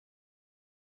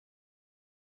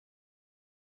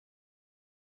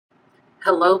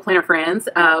Hello, planner friends.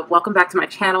 Welcome back to my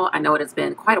channel. I know it has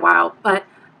been quite a while, but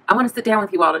I want to sit down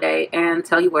with you all today and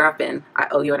tell you where I've been. I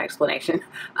owe you an explanation.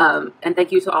 And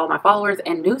thank you to all my followers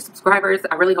and new subscribers.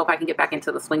 I really hope I can get back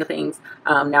into the swing of things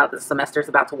now that the semester is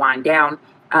about to wind down.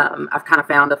 I've kind of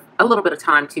found a little bit of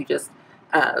time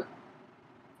uh,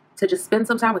 to just spend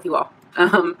some time with you all.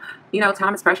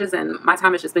 Time is precious, and my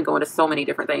time has just been going to so many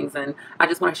different things, and I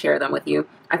just want to share them with you.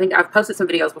 I think I've posted some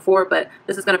videos before, but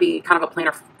this is going to be kind of a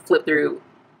planner flip through,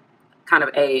 kind of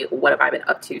a what have I been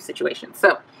up to situation.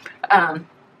 So, I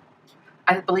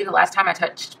believe the last time I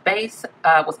touched base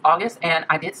was August, and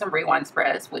I did some rewind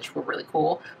spreads, which were really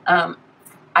cool.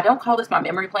 I don't call this my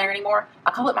memory planner anymore.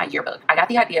 I call it my yearbook. I got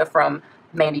the idea from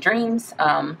Mandy Dreams,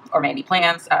 or Mandy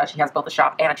Plans. She has both a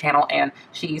shop and a channel, and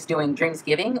she's doing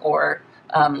Dreamsgiving or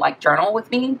like journal with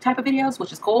me type of videos,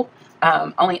 which is cool.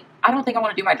 Only I don't think I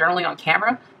want to do my journaling on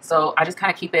camera, so I just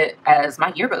kind of keep it as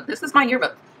my yearbook. This is my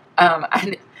yearbook.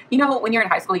 And when you're in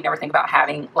high school, you never think about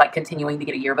continuing to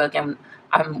get a yearbook, and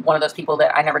I'm one of those people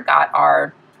that I never got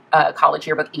our college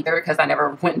yearbook either because I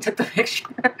never went and took the picture.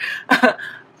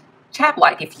 Chat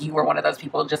if you were one of those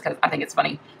people, just because I think it's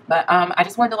funny. But I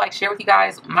just wanted to share with you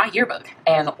guys my yearbook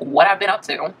and what I've been up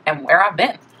to and where I've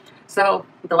been. So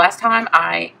the last time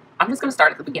I'm just going to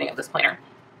start at the beginning of this planner.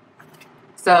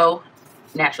 So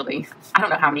naturally, I don't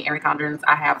know how many Erin Condrens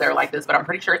I have that are like this, but I'm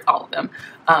pretty sure it's all of them.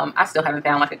 I still haven't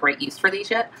found a great use for these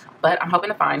yet, but I'm hoping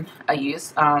to find a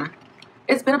use.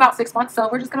 It's been about 6 months, so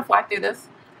we're just going to fly through this.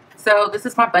 So this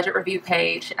is my budget review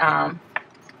page.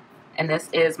 And this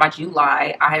is my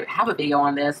July. I have a video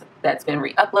on this that's been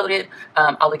re-uploaded.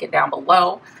 I'll link it down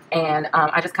below. And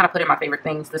I just kind of put in my favorite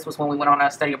things. This was when we went on a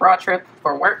study abroad trip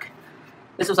for work.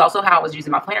 This was also how I was using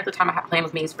my planner at the time. I had plan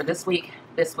with me's for this week,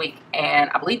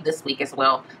 and I believe this week as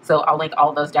well. So I'll link all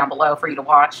of those down below for you to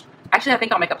watch. Actually, I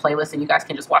think I'll make a playlist and you guys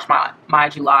can just watch my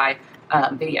July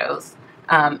videos.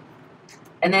 And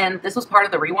then this was part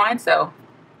of the rewind, so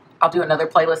I'll do another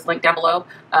playlist link down below.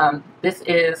 This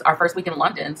is our first week in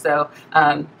London, so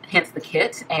hence the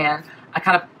kit. And I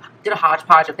kind of did a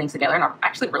hodgepodge of things together, and I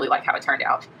actually really like how it turned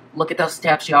out. Look at those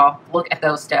steps, y'all. Look at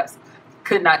those steps.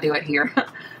 Could not do it here.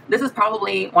 This is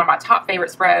probably one of my top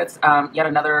favorite spreads. Yet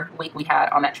another week we had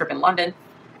on that trip in London.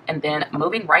 And then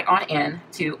moving right on in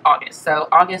to August. So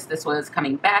August, this was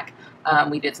coming back.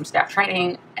 We did some staff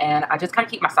training, and I just kind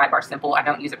of keep my sidebar simple. I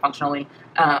don't use it functionally.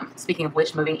 Speaking of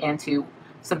which, moving into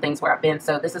some things where I've been.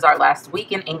 So this is our last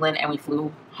week in England, and we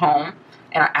flew home,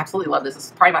 and I absolutely love this. This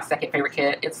is probably my second favorite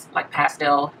kit. It's like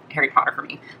pastel Harry Potter for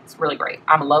me. It's really great.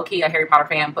 I'm low-key a Harry Potter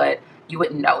fan, but you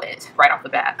wouldn't know it right off the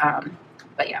bat.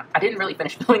 But yeah, I didn't really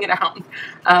finish filling it out.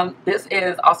 This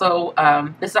is also,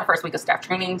 this is our first week of staff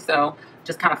training, so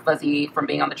just kind of fuzzy from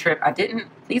being on the trip.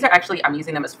 These are actually, I'm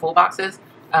using them as full boxes.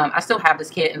 I still have this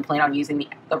kit and plan on using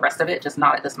the rest of it, just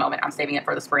not at this moment. I'm saving it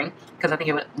for the spring because I think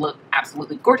it would look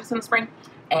absolutely gorgeous in the spring.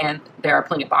 And there are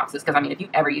plenty of boxes because, I mean, if you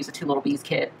ever use a 2 Little Bees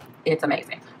kit, it's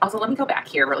amazing. Also, let me go back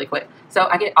here really quick. So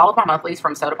I get all of my monthlies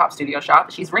from Soda Pop Studio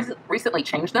Shop. She's recently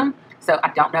changed them, so I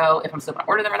don't know if I'm still going to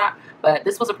order them or not. But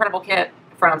this was a printable kit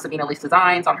from Sabina Elise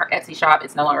Designs on her Etsy shop.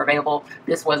 It's no longer available.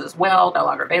 This was as well, no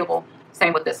longer available.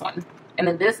 Same with this one. And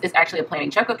then this is actually a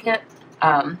Planning Choco kit.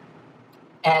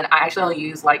 And I actually only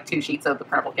use like 2 sheets of the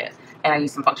printable kit, and I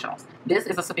use some functionals. This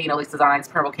is a Sabina Elise Designs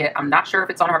printable kit. I'm not sure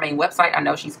if it's on her main website. I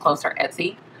know she's closed her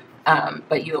Etsy,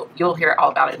 but you'll hear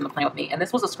all about it in the Plan With Me. And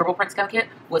this was a scribble print scale kit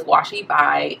with washi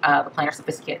by the Planner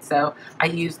Sophisticate. So I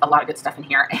use a lot of good stuff in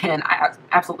here, and I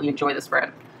absolutely enjoy this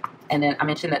spread. And then I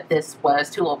mentioned that this was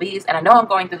 2 Little Bees, and I know I'm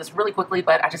going through this really quickly,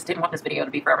 but I just didn't want this video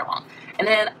to be forever long. And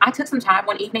then I took some time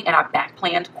one evening, and I back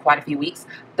planned quite a few weeks.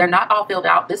 They're not all filled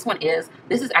out. This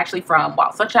is actually from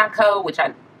Wild Sunshine Co., which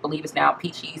I believe is now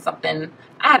Peachy something.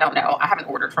 I don't know. I haven't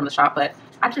ordered from the shop, but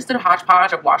I just did a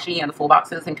hodgepodge of washi and the full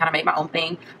boxes and kind of made my own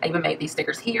thing. I even made these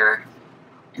stickers here.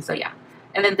 And so, yeah.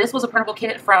 And then this was a printable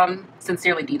kit from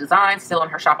Sincerely D Designs, still in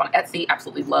her shop on Etsy.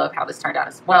 Absolutely love how this turned out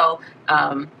as well.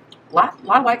 Lot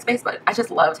of white space, but I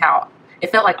just loved how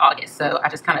it felt like August, so I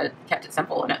just kind of kept it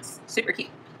simple, and it's super cute.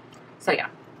 So yeah.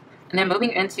 And then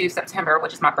moving into September,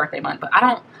 which is my birthday month, but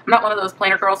I'm not one of those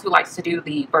planner girls who likes to do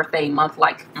the birthday month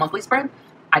monthly spread.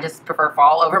 I just prefer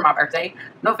fall over my birthday.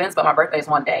 No offense, but my birthday is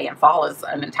one day, and fall is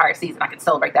an entire season. I could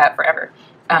celebrate that forever.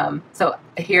 So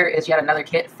here is yet another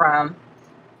kit from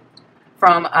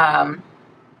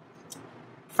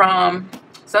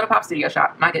Soda Pop Studio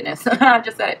Shop. My goodness, I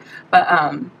just said it. But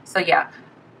so yeah,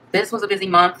 this was a busy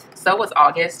month. So was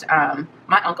August.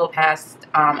 My uncle passed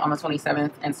on the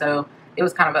 27th, and so it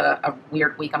was kind of a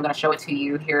weird week. I'm going to show it to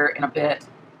you here in a bit.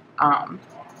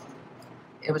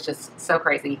 It was just so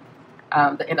crazy.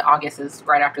 The end of August is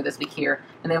right after this week here.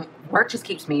 And then work just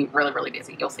keeps me really, really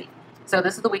busy. You'll see. So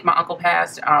this is the week my uncle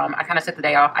passed. I kind of took the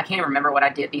day off. I can't even remember what I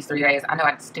did these 3 days. I know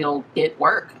I still did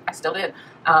work. I still did.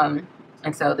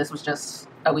 And so this was just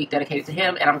a week dedicated to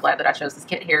him, and I'm glad that I chose this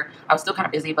kit here. I was still kind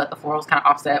of busy, but the florals kind of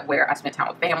offset where I spent time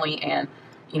with family, and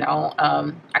you know,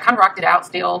 I kind of rocked it out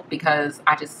still because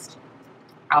I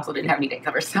also didn't have any day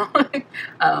covers. So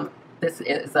this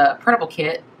is a printable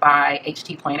kit by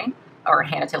HT Planning, or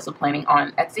Hannah Tilson Planning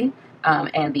on Etsy,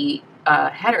 and the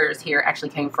headers here actually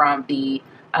came from the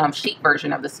sheet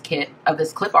version of this kit, of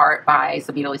this clip art by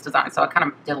Sabina Lee's Design. So I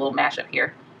kind of did a little mashup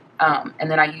here, and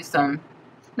then I used some.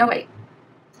 No wait.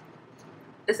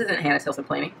 This isn't Hannah Tilson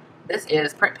Planning. This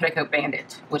is Print Petticoat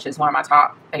Bandit, which is one of my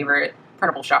top favorite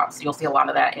printable shops. You'll see a lot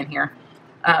of that in here.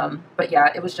 But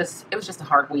yeah, it was just a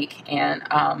hard week, and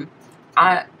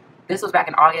this was back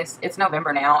in August. It's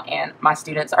November now, and my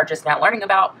students are just now learning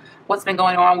about what's been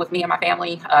going on with me and my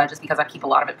family. Just because I keep a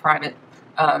lot of it private,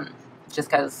 just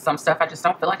because some stuff I just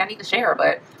don't feel like I need to share.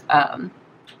 But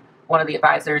one of the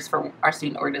advisors for our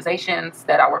student organizations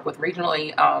that I work with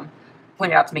regionally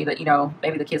pointed out to me that, you know,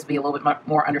 maybe the kids would be a little bit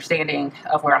more understanding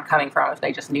of where I'm coming from if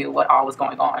they just knew what all was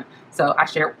going on. So I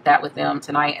shared that with them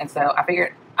tonight, and so I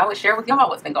figured I would share with y'all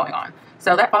what's been going on.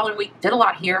 So that following week, did a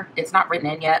lot here. It's not written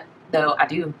in yet, though I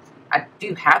do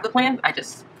have the plan.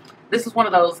 This is one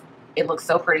of those, it looks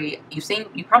so pretty.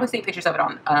 You've probably seen pictures of it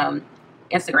on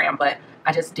Instagram, but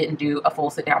I just didn't do a full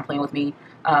sit down plan with me.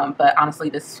 But honestly,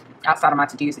 this, outside of my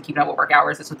to-dos and keeping up with work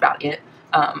hours, this was about it.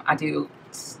 I do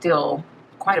still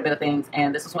quite a bit of things,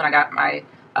 and this is when I got my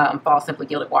fall Simply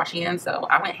Gilded washi in, so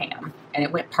I went ham, and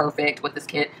it went perfect with this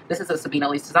kit. This is a Sabina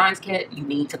Lee's Designs kit. You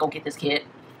need to go get this kit.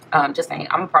 Just saying,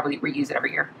 I'm gonna probably reuse it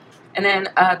every year. And then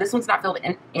this one's not filled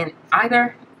in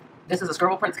either. This is a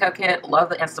Scribble Prints Co kit. Love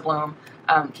the Instabloom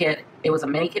kit. It was a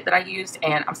mini kit that I used,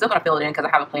 and I'm still gonna fill it in because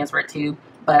I have plans for it too,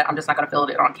 but I'm just not gonna fill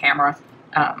it in on camera.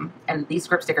 And these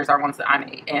script stickers are ones that I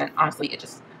made, and honestly,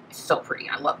 it's so pretty.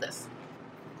 I love this.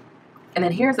 And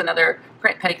then here's another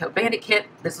Print Petticoat Bandit kit.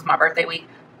 This was my birthday week.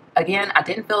 Again, I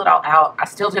didn't fill it all out. I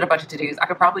still did a bunch of to-dos. I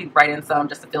could probably write in some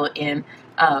just to fill it in.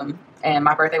 And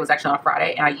my birthday was actually on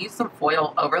Friday, and I used some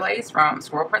foil overlays from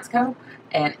Squirrel Prints Co.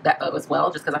 and that as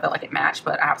well, just because I felt like it matched.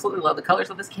 But I absolutely love the colors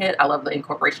of this kit. I love the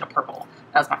incorporation of purple.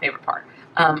 That was my favorite part.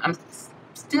 I'm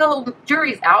still,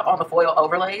 jury's out on the foil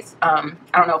overlays. I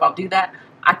don't know if I'll do that.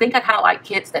 I think I kind of like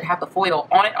kits that have the foil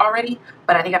on it already,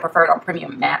 but I think I prefer it on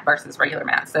premium matte versus regular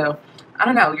matte. So I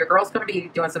don't know, your girl's going to be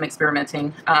doing some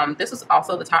experimenting. This was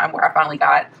also the time where I finally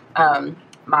got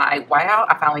my whiteout.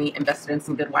 I finally invested in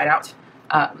some good whiteout.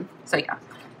 So yeah,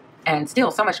 and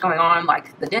still so much going on.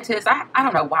 Like the dentist, I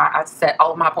don't know why I set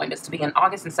all of my appointments to be in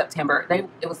August and September.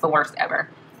 It was the worst ever.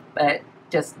 But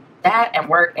just that and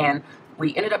work, and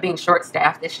we ended up being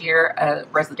short-staffed this year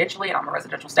residentially, and I'm a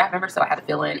residential staff member, so I had to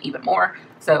fill in even more.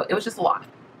 So it was just a lot.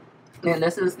 And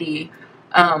this is the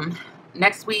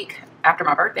next week after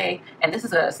my birthday, and this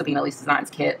is a Sabina Lee's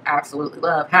Designs kit. I absolutely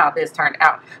love how this turned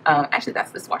out. Actually,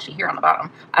 that's this washi here on the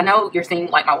bottom. I know you're seeing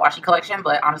like my washi collection,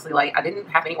 but honestly, like I didn't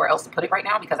have anywhere else to put it right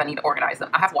now because I need to organize them.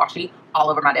 I have washi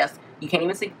all over my desk. You can't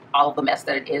even see all of the mess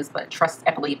that it is, but trust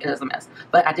and believe it is a mess.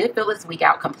 But I did fill this week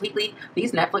out completely.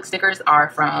 These Netflix stickers are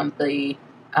from the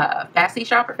Facey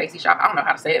Shop or Facey Shop. I don't know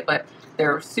how to say it, but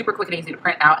they're super quick and easy to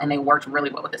print out, and they worked really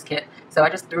well with this kit. So I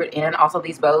just threw it in. Also,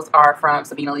 these bows are from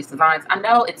Sabina Lee's Designs. I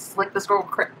know it's Slick the Squirrel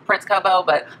Prints Co bow,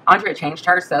 but Andrea changed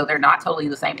hers, so they're not totally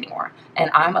the same anymore. And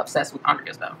I'm obsessed with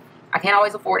Andrea's bow. I can't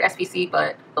always afford SPC,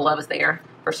 but the love is there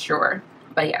for sure.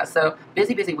 But yeah, so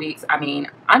busy weeks. I mean,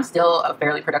 I'm still a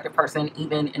fairly productive person,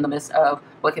 even in the midst of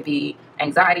what could be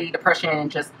anxiety, depression,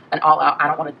 just an all-out, I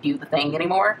don't want to do the thing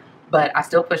anymore. But I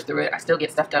still push through it. I still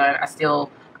get stuff done.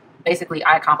 Basically,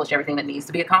 I accomplish everything that needs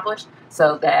to be accomplished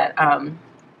so that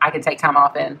I can take time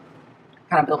off and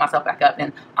kind of build myself back up.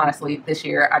 And honestly, this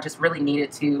year, I just really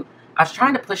needed to, I was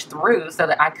trying to push through so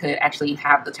that I could actually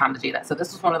have the time to do that. So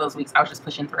this was one of those weeks I was just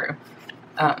pushing through.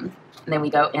 And then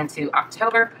we go into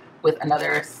October with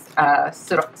another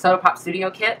Soda Pop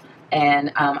Studio kit.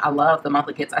 And I love the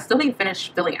monthly kits. I still need to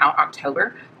finish filling out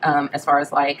October as far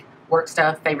as like work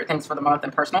stuff, favorite things for the month,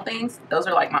 and personal things. Those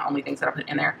are like my only things that I put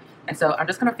in there. And so I'm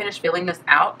just going to finish filling this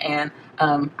out, and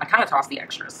I kind of toss the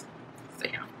extras. So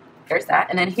yeah, there's that.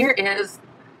 And then here is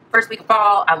first week of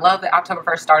fall. I love that October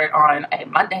 1st started on a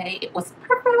Monday. It was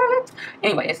perfect.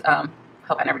 Anyways,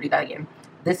 hope I never do that again.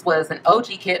 This was an OG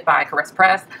kit by Caress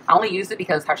Press. I only used it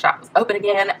because her shop was open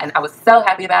again, and I was so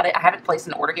happy about it. I haven't placed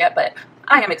an order yet, but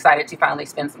I am excited to finally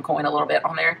spend some coin a little bit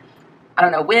on there. I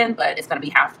don't know when, but it's gonna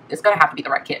have to be the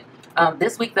right kit.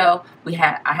 This week though,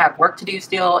 I had work to do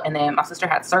still, and then my sister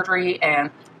had surgery,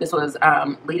 and this was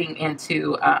leading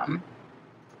into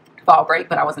fall break,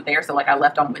 but I wasn't there. So like I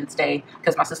left on Wednesday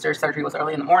because my sister's surgery was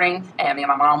early in the morning, and me and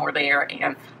my mom were there,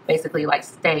 and basically like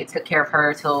stayed, took care of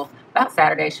her till about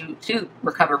Saturday. She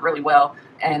recovered really well,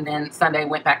 and then Sunday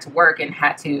went back to work and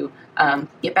had to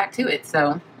get back to it.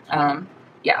 So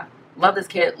yeah, love this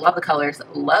kit, love the colors,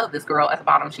 love this girl at the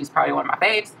bottom. She's probably one of my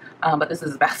faves. But this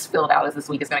is about as filled out as this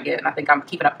week is going to get, and I think I'm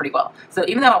keeping up pretty well. So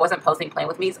even though I wasn't posting Plan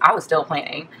With Me's, I was still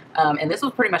planning, and this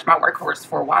was pretty much my workhorse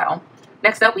for a while.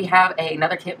 Next up, we have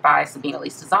another kit by Sabine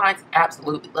Elise Designs.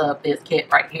 Absolutely love this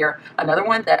kit right here. Another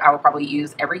one that I will probably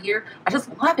use every year. I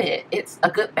just love it. It's a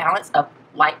good balance of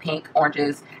light pink,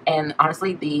 oranges, and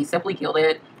honestly, the Simply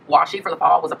Gilded washi for the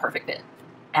fall was a perfect fit.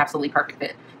 Absolutely perfect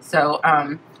fit. So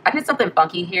I did something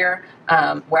funky here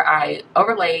where I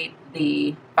overlaid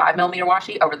the 5mm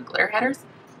washi over the glitter headers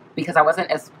because I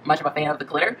wasn't as much of a fan of the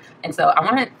glitter. And so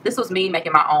this was me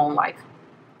making my own like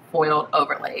foiled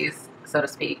overlays, so to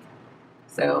speak.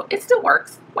 So it still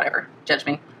works, whatever, judge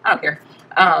me, I don't care.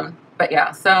 But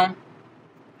yeah, so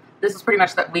this was pretty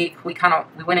much that week. We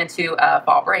went into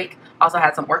fall break. Also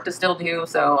had some work to still do,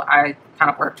 so I kind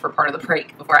of worked for part of the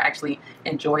break before I actually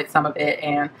enjoyed some of it.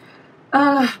 And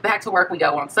back to work we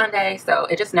go on Sunday, so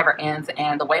it just never ends.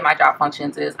 And the way my job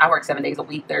functions is I work 7 days a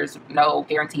week. There's no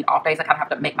guaranteed off days. I kind of have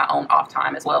to make my own off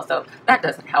time as well, so that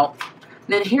doesn't help.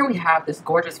 Then here we have this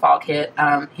gorgeous fall kit.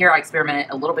 Here I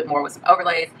experimented a little bit more with some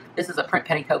overlays. This is a print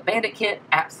petticoat bandit kit.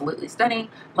 Absolutely stunning.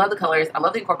 Love the colors. I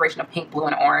love the incorporation of pink, blue,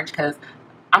 and orange because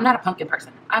I'm not a pumpkin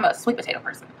person. I'm a sweet potato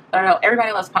person. But I know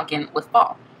everybody loves pumpkin with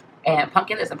fall. And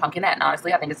pumpkin this and pumpkin that. And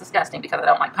honestly, I think it's disgusting because I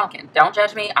don't like pumpkin. Don't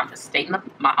judge me. I'm just stating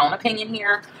my own opinion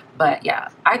here. But yeah,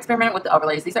 I experimented with the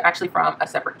overlays. These are actually from a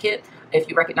separate kit. If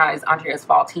you recognize Andrea's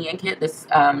fall tea-in kit, this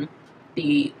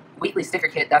the weekly sticker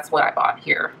kit, that's what I bought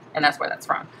here, and that's where that's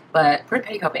from. But Print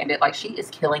Petticoat Bandit, like, she is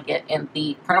killing it in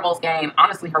the printables game.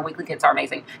 Honestly, her weekly kits are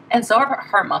amazing, and so are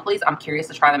her monthlies. I'm curious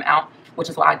to try them out, which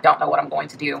is why I don't know what I'm going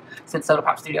to do since Soda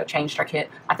Pop Studio changed her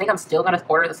kit. I think I'm still going to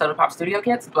order the Soda Pop Studio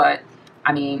kits, but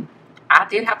I mean, I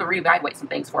did have to reevaluate some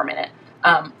things for a minute.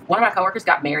 One of my coworkers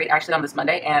got married actually on this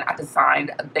Monday, and I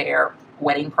designed their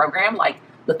wedding program, like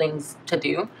the things to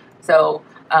do. So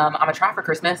I'm gonna try for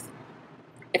Christmas,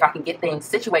 if I can get things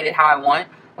situated how I want.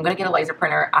 I'm going to get a laser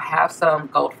printer. I have some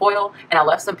gold foil, and I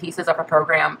left some pieces of her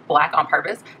program black on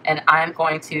purpose, and I'm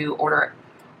going to order.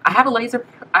 I have a laser,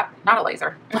 not a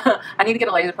laser. I need to get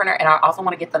a laser printer, and I also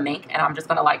want to get the mink, and I'm just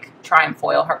going to like try and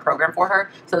foil her program for her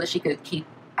so that she could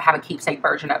have a keepsake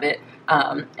version of it.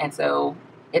 And so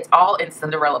it's all in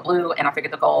Cinderella blue, and I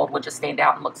figured the gold would just stand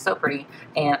out and look so pretty,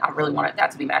 and I really wanted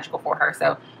that to be magical for her.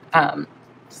 So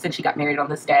since she got married on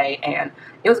this day, and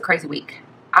it was a crazy week.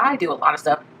 I do a lot of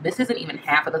stuff. This isn't even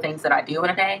half of the things that I do in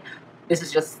a day. This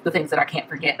is just the things that I can't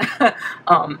forget.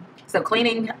 So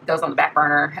cleaning goes on the back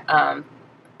burner.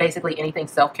 Basically anything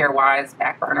self-care wise,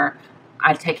 back burner.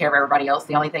 I take care of everybody else.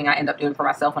 The only thing I end up doing for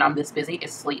myself when I'm this busy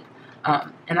is sleep.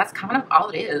 And that's kind of all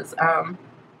it is.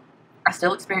 I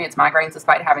still experience migraines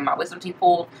despite having my wisdom teeth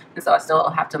pulled, and so I still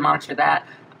have to monitor that.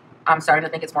 I'm starting to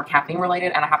think it's more caffeine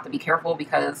related, and I have to be careful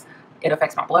because it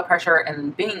affects my blood pressure,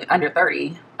 and being under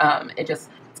 30, it's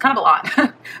kind of a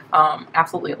lot.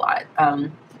 Absolutely a lot.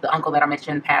 The uncle that I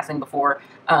mentioned passing before,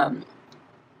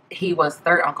 he was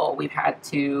third uncle. We've had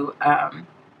to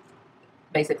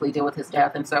basically deal with his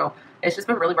death, and so it's just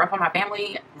been really rough on my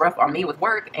family, rough on me with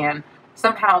work, and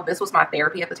somehow this was my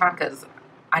therapy at the time because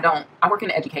I work in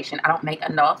education. I don't make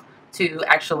enough to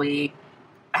actually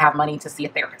have money to see a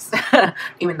therapist,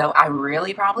 even though I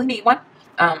really probably need one.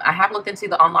 I have looked into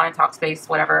the online talk space,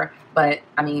 whatever, but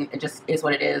I mean, it just is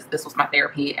what it is. This was my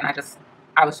therapy, and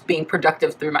I was being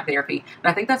productive through my therapy. And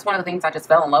I think that's one of the things I just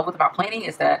fell in love with about planning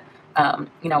is that,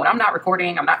 you know, when I'm not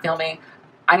recording, I'm not filming,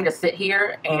 I need to sit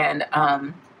here and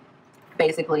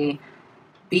basically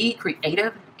be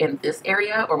creative in this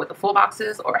area or with the full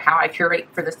boxes or how I curate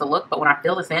for this to look. But when I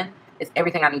fill this in, it's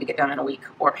everything I need to get done in a week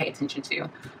or pay attention to.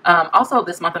 Also,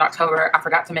 this month in October, I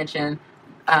forgot to mention,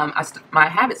 my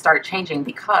habits started changing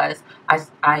because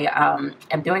I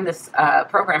am doing this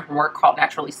program from work called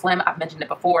Naturally Slim. I've mentioned it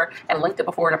before and linked it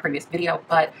before in a previous video,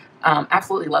 but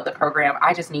absolutely love the program.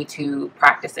 I just need to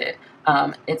practice it.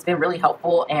 It's been really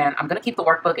helpful, and I'm going to keep the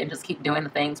workbook and just keep doing the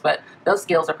things, but those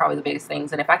skills are probably the biggest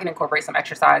things. And if I can incorporate some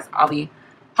exercise,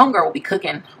 homegirl will be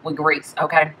cooking with grease,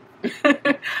 okay?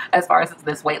 As far as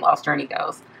this weight loss journey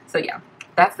goes. So yeah,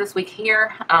 that's this week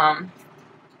here.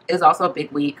 Is also a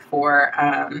big week for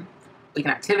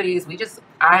weekend activities.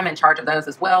 I'm in charge of those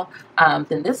as well.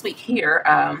 Then this week here,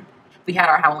 we had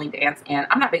our Halloween dance, and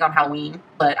I'm not big on Halloween,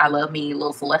 but I love me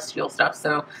little celestial stuff.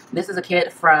 So this is a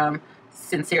kit from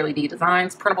Sincerely D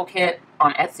Designs, printable kit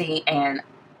on Etsy, and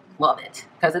love it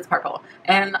because it's purple.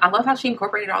 And I love how she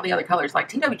incorporated all the other colors. Like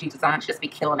TWG Designs just be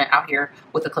killing it out here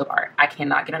with the clip art. I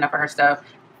cannot get enough of her stuff.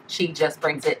 She just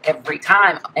brings it every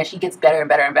time, and she gets better and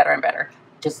better and better and better.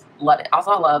 Just love it.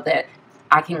 Also, I love that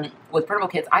I can, with printable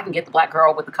kits, I can get the black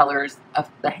girl with the colors of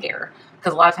the hair.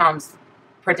 Because a lot of times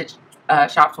printed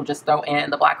shops will just throw in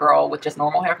the black girl with just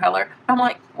normal hair color. I'm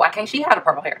like, why can't she have the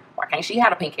purple hair? Why can't she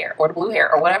have the pink hair or the blue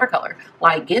hair or whatever color?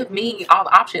 Like, give me all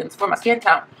the options for my skin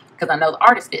tone, because I know the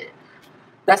artist did it.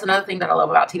 That's another thing that I love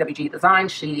about TWG Design.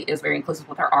 She is very inclusive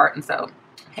with her art, and so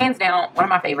hands down, one of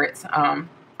my favorites.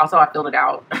 Also, I filled it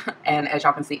out, and as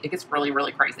y'all can see, it gets really,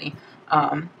 really crazy.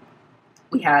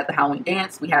 We had the Halloween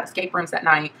dance, we had escape rooms that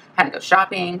night, had to go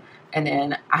shopping, and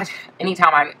then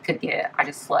anytime I could get, I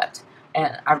just slept.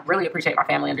 And I really appreciate my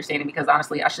family understanding, because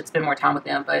honestly, I should spend more time with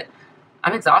them, but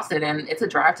I'm exhausted, and it's a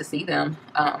drive to see them.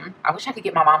 I wish I could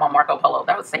get my mom on Marco Polo.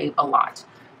 That would save a lot.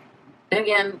 Then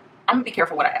again, I'm going to be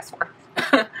careful what I ask for.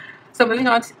 So moving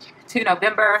on to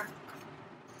November.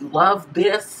 Love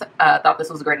this. Thought this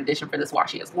was a great addition for this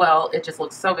washi as well. It just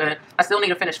looks so good. I still need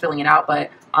to finish filling it out, but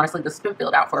honestly, this has been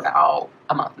filled out for about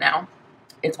a month now.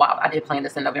 It's wild. I did plan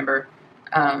this in November,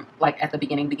 like at the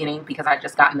beginning, because I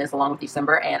just gotten this along with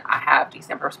December, and I have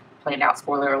December planned out,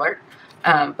 spoiler alert.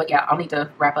 But yeah, I'll need to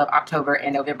wrap up October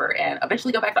and November and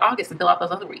eventually go back to August and fill out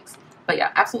those other weeks. But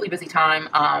yeah, absolutely busy time.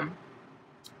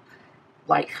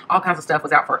 Like all kinds of stuff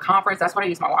was out for a conference. That's what I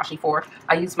use my washi for.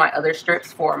 I use my other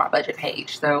strips for my budget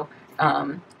page. So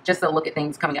just to look at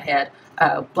things coming ahead.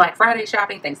 Black Friday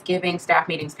shopping, Thanksgiving, staff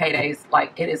meetings, paydays.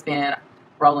 Like, it has been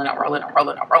rolling.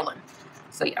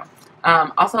 So yeah.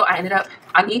 Also, I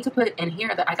need to put in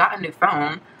here that I got a new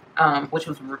phone, which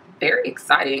was very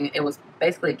exciting. It was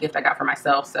basically a gift I got for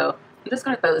myself. So I'm just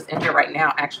going to throw this in here right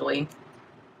now, actually.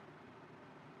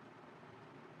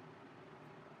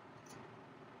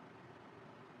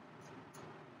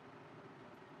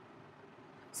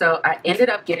 So I ended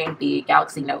up getting the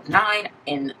Galaxy Note 9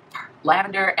 in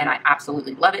lavender, and I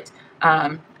absolutely love it.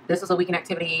 This was a weekend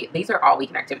activity. These are all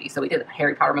weekend activities. So we did a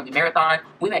Harry Potter movie marathon.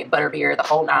 We made butterbeer the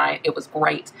whole night. It was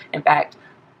great. In fact,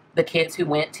 the kids who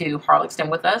went to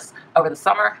Harlexton with us over the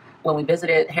summer, when we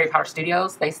visited Harry Potter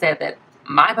Studios, they said that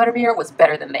my butterbeer was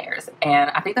better than theirs.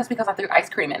 And I think that's because I threw ice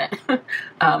cream in it.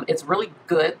 It's really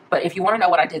good. But if you want to know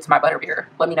what I did to my butterbeer,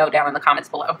 let me know down in the comments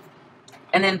below.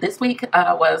 And then this week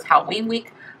was Halloween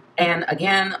week. And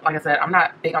again, like I said, I'm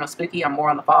not big on a spooky. I'm more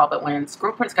on the fall. But when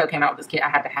Squirrel Prince Co. came out with this kit, I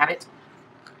had to have it.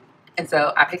 And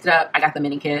so I picked it up. I got the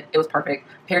mini kit. It was perfect.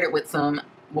 Paired it with some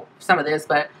of this.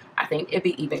 But I think it'd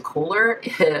be even cooler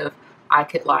if I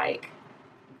could, like,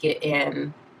 get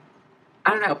in,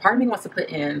 I don't know. Part of me wants to put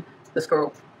in the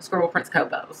Squirrel Prince Co.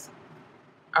 bows.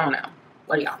 I don't know.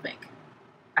 What do y'all think?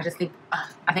 I just think,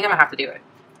 I think I'm going to have to do it.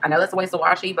 I know that's a waste of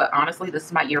washi, but honestly, this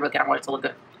is my yearbook and I want it to look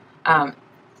good.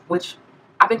 Which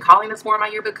I've been calling this more my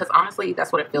yearbook because honestly,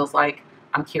 that's what it feels like.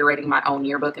 I'm curating my own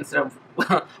yearbook instead of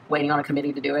waiting on a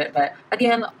committee to do it. But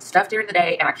again, stuff during the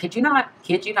day, and I kid you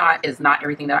not, is not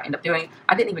everything that I end up doing.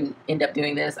 I didn't even end up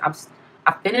doing this.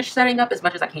 I finished setting up as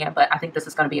much as I can, but I think this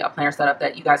is going to be a planner setup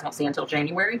that you guys won't see until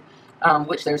January,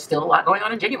 which there's still a lot going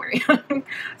on in January.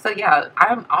 So yeah,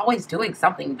 I'm always doing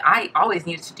something. I always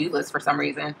need a to-do list for some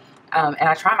reason. And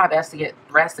I try my best to get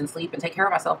rest and sleep and take care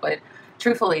of myself, but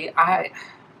truthfully,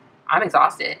 I'm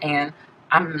exhausted, and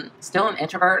I'm still an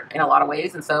introvert in a lot of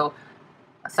ways, and so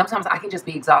sometimes I can just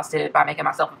be exhausted by making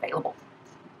myself available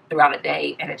throughout a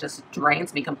day, and it just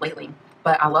drains me completely.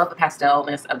 But I love the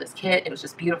pastelness of this kit. It was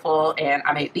just beautiful, and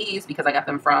I made these because I got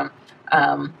them from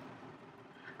Oso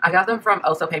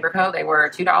Paper Co. They were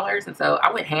 $2, and so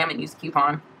I went ham and used a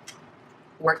coupon.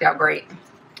 Worked out great.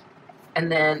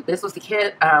 And then this was the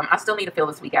kit. I still need to fill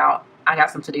this week out. I got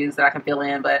some to-dos that I can fill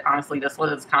in, but honestly, this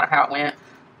was kind of how it went.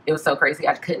 It was so crazy.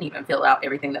 I couldn't even fill out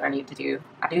everything that I need to do.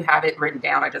 I do have it written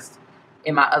down. I just,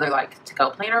 in my other, like, to-go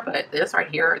planner, but this right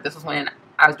here, this was when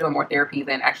I was doing more therapy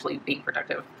than actually being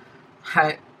productive.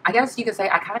 I guess you could say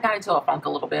I kind of got into a funk a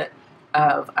little bit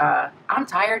of, I'm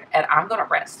tired and I'm going to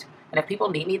rest. And if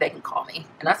people need me, they can call me.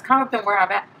 And that's kind of been where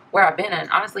I've been, and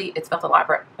honestly, it's felt a lot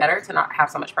better to not have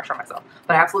so much pressure on myself.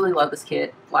 But I absolutely love this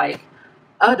kit, like,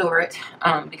 adore it,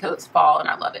 because it's fall and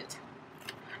I love it.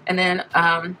 And then,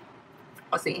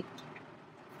 let's see,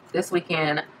 this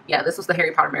weekend, yeah, this was the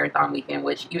Harry Potter Marathon weekend,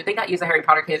 which you would think I'd use a Harry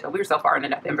Potter kit, but we were so far into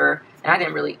November, and I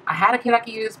had a kit I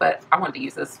could use, but I wanted to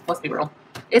use this. Let's be real.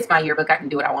 It's my yearbook. I can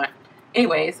do what I want.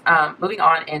 Anyways, moving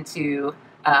on into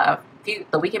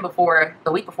the week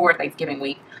before Thanksgiving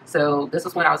week. So this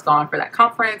was when I was gone for that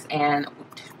conference and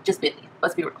just busy.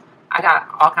 Let's be real. I got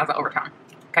all kinds of overtime.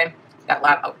 Okay, got a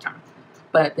lot of overtime.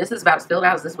 But this is about as filled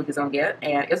out as this week is going to get,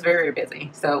 and it's very, very busy.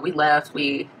 So we left,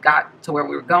 we got to where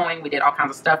we were going, we did all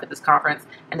kinds of stuff at this conference,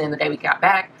 and then the day we got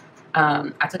back,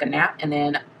 I took a nap, and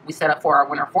then we set up for our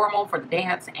winter formal for the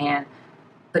dance, and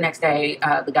the next day,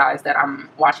 the guys that I'm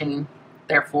watching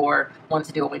therefore wanted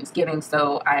to do a Thanksgiving,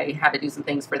 so I had to do some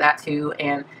things for that too,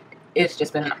 and it's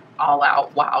just been an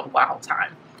all-out, wild, wild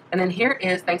time. And then here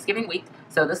is Thanksgiving week,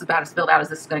 so this is about as filled out as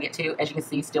this is going to get to. As you can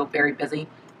see, still very busy.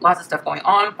 Lots of stuff going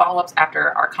on, follow-ups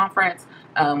after our conference.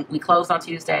 We closed on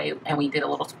Tuesday, and we did a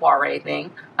little soiree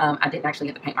thing. I didn't actually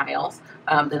get to paint my nails.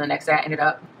 Then the next day, I ended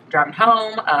up driving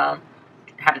home,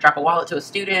 had to drop a wallet to a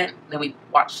student. Then we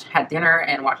had dinner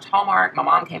and watched Hallmark. My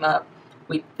mom came up.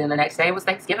 Then the next day was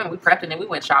Thanksgiving. We prepped and then we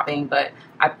went shopping, but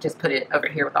I just put it over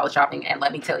here with all the shopping. And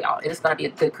let me tell y'all, it's going to be a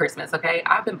good Christmas, okay?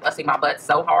 I've been busting my butt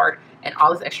so hard, and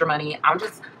all this extra money, I'm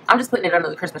just putting it under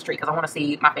the Christmas tree because I want to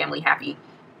see my family happy.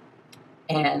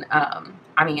 And,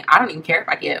 I mean, I don't even care if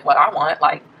I get what I want.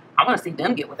 Like, I want to see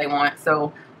them get what they want.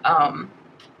 So,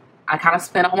 I kind of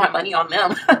spent all my money on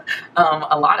them,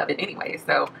 a lot of it anyway.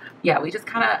 So, yeah, we just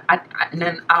kind of, and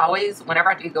then I always, whenever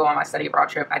I do go on my study abroad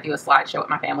trip, I do a slideshow with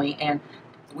my family, and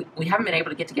we haven't been able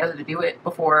to get together to do it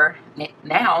before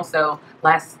now. So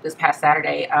this past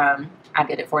Saturday, I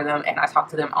did it for them, and I talked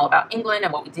to them all about England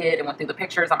and what we did, and went through the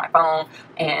pictures on my phone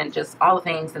and just all the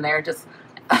things, and they're just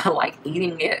like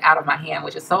eating it out of my hand,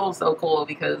 which is so cool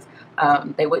because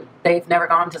they've never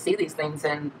gone to see these things,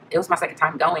 and it was my second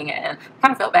time going, and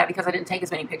kind of felt bad because I didn't take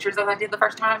as many pictures as I did the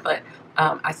first time, but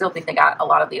I still think they got a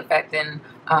lot of the effect, and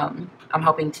I'm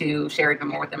hoping to share even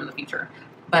more with them in the future.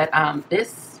 But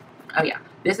this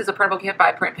is a printable gift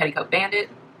by Print Petticoat Bandit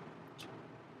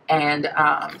and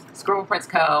Scribble Prints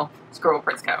Co.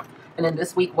 And then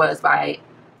this week was by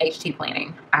HT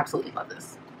Planning. I absolutely love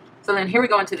this. So then here we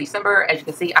go into December. As you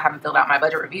can see, I haven't filled out my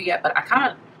budget review yet, but I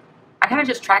kind of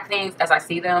just track things as I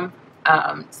see them,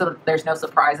 so that there's no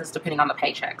surprises depending on the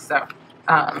paycheck. So,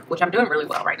 which I'm doing really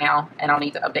well right now, and I'll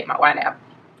need to update my YNAB.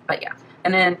 But yeah,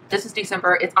 and then this is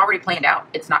December. It's already planned out.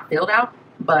 It's not filled out,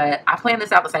 but I planned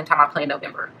this out the same time I planned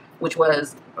November, which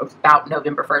was about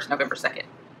November 1st, November 2nd.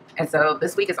 And so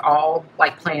this week is all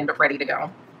like planned, ready to go.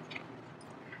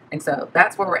 And so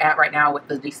that's where we're at right now with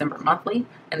the December monthly.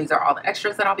 And these are all the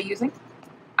extras that I'll be using.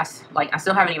 I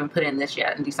still haven't even put in this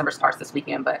yet, and December starts this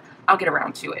weekend, but I'll get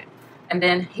around to it. And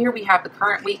then here we have the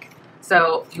current week.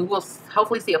 So you will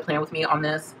hopefully see a plan with me on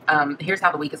this. Here's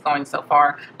how the week is going so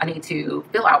far. I need to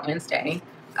fill out Wednesday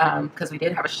because we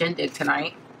did have a shindig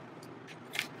tonight.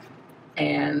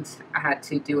 And I had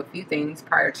to do a few things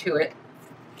prior to it.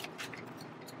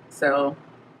 So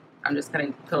I'm just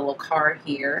going to put a little card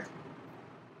here.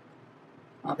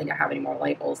 I don't think I have any more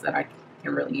labels that I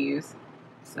can really use.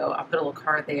 So I'll put a little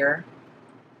card there.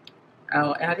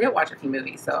 Oh, and I did watch a few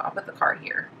movies, so I'll put the card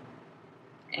here.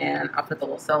 And I'll put the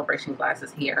little celebration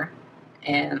glasses here.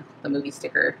 And the movie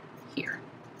sticker here.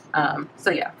 So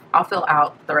yeah, I'll fill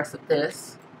out the rest of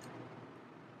this.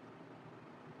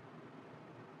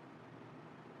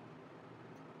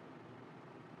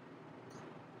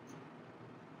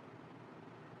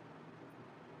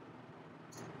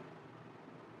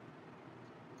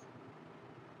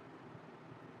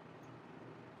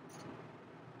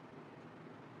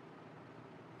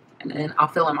 And then I'll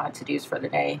fill in my to-dos for the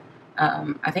day.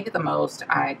 I think at the most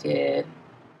I did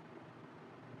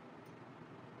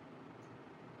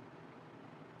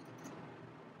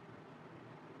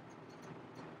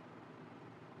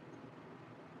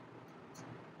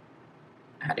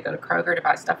I had to go to Kroger to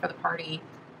buy stuff for the party,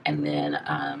 and then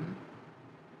I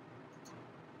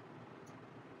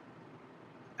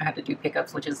had to do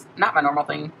pickups, which is not my normal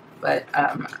thing, but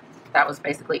that was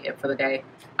basically it for the day.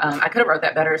 I could have wrote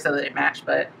that better so that it matched,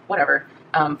 but whatever.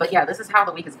 But yeah, this is how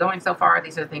the week is going so far.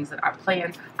 These are the things that I've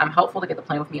planned. I'm hopeful to get the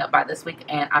plan with me up by this week,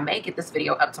 and I may get this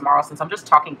video up tomorrow since I'm just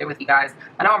talking through with you guys.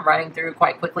 I know I'm running through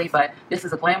quite quickly, but this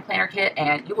is a glam planner kit,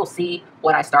 and you will see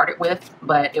what I started with,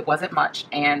 but it wasn't much,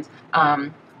 and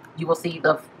you will see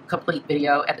the complete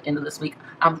video at the end of this week.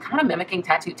 I'm kind of mimicking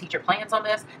tattoo teacher plans on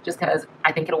this just because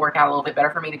I think it'll work out a little bit better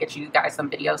for me to get you guys some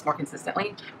videos more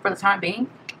consistently for the time being.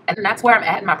 And that's where I'm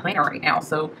at in my planner right now.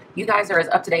 So you guys are as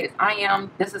up to date as I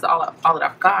am. This is all that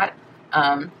I've got.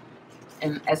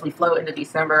 And as we flow into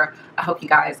December, I hope you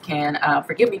guys can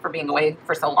forgive me for being away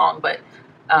for so long. But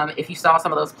if you saw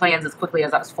some of those plans as quickly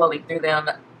as I was floating through them,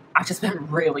 I've just been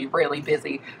really, really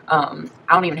busy. I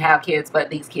don't even have kids, but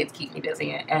these kids keep me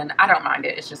busy, and I don't mind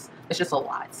it. It's just a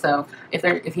lot. So if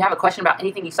you have a question about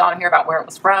anything you saw in here about where it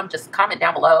was from, just comment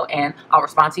down below, and I'll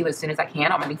respond to you as soon as I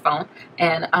can on my new phone.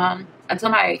 And until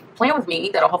my plan with me,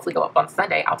 that'll hopefully go up on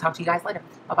Sunday, I'll talk to you guys later.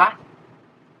 Bye-bye.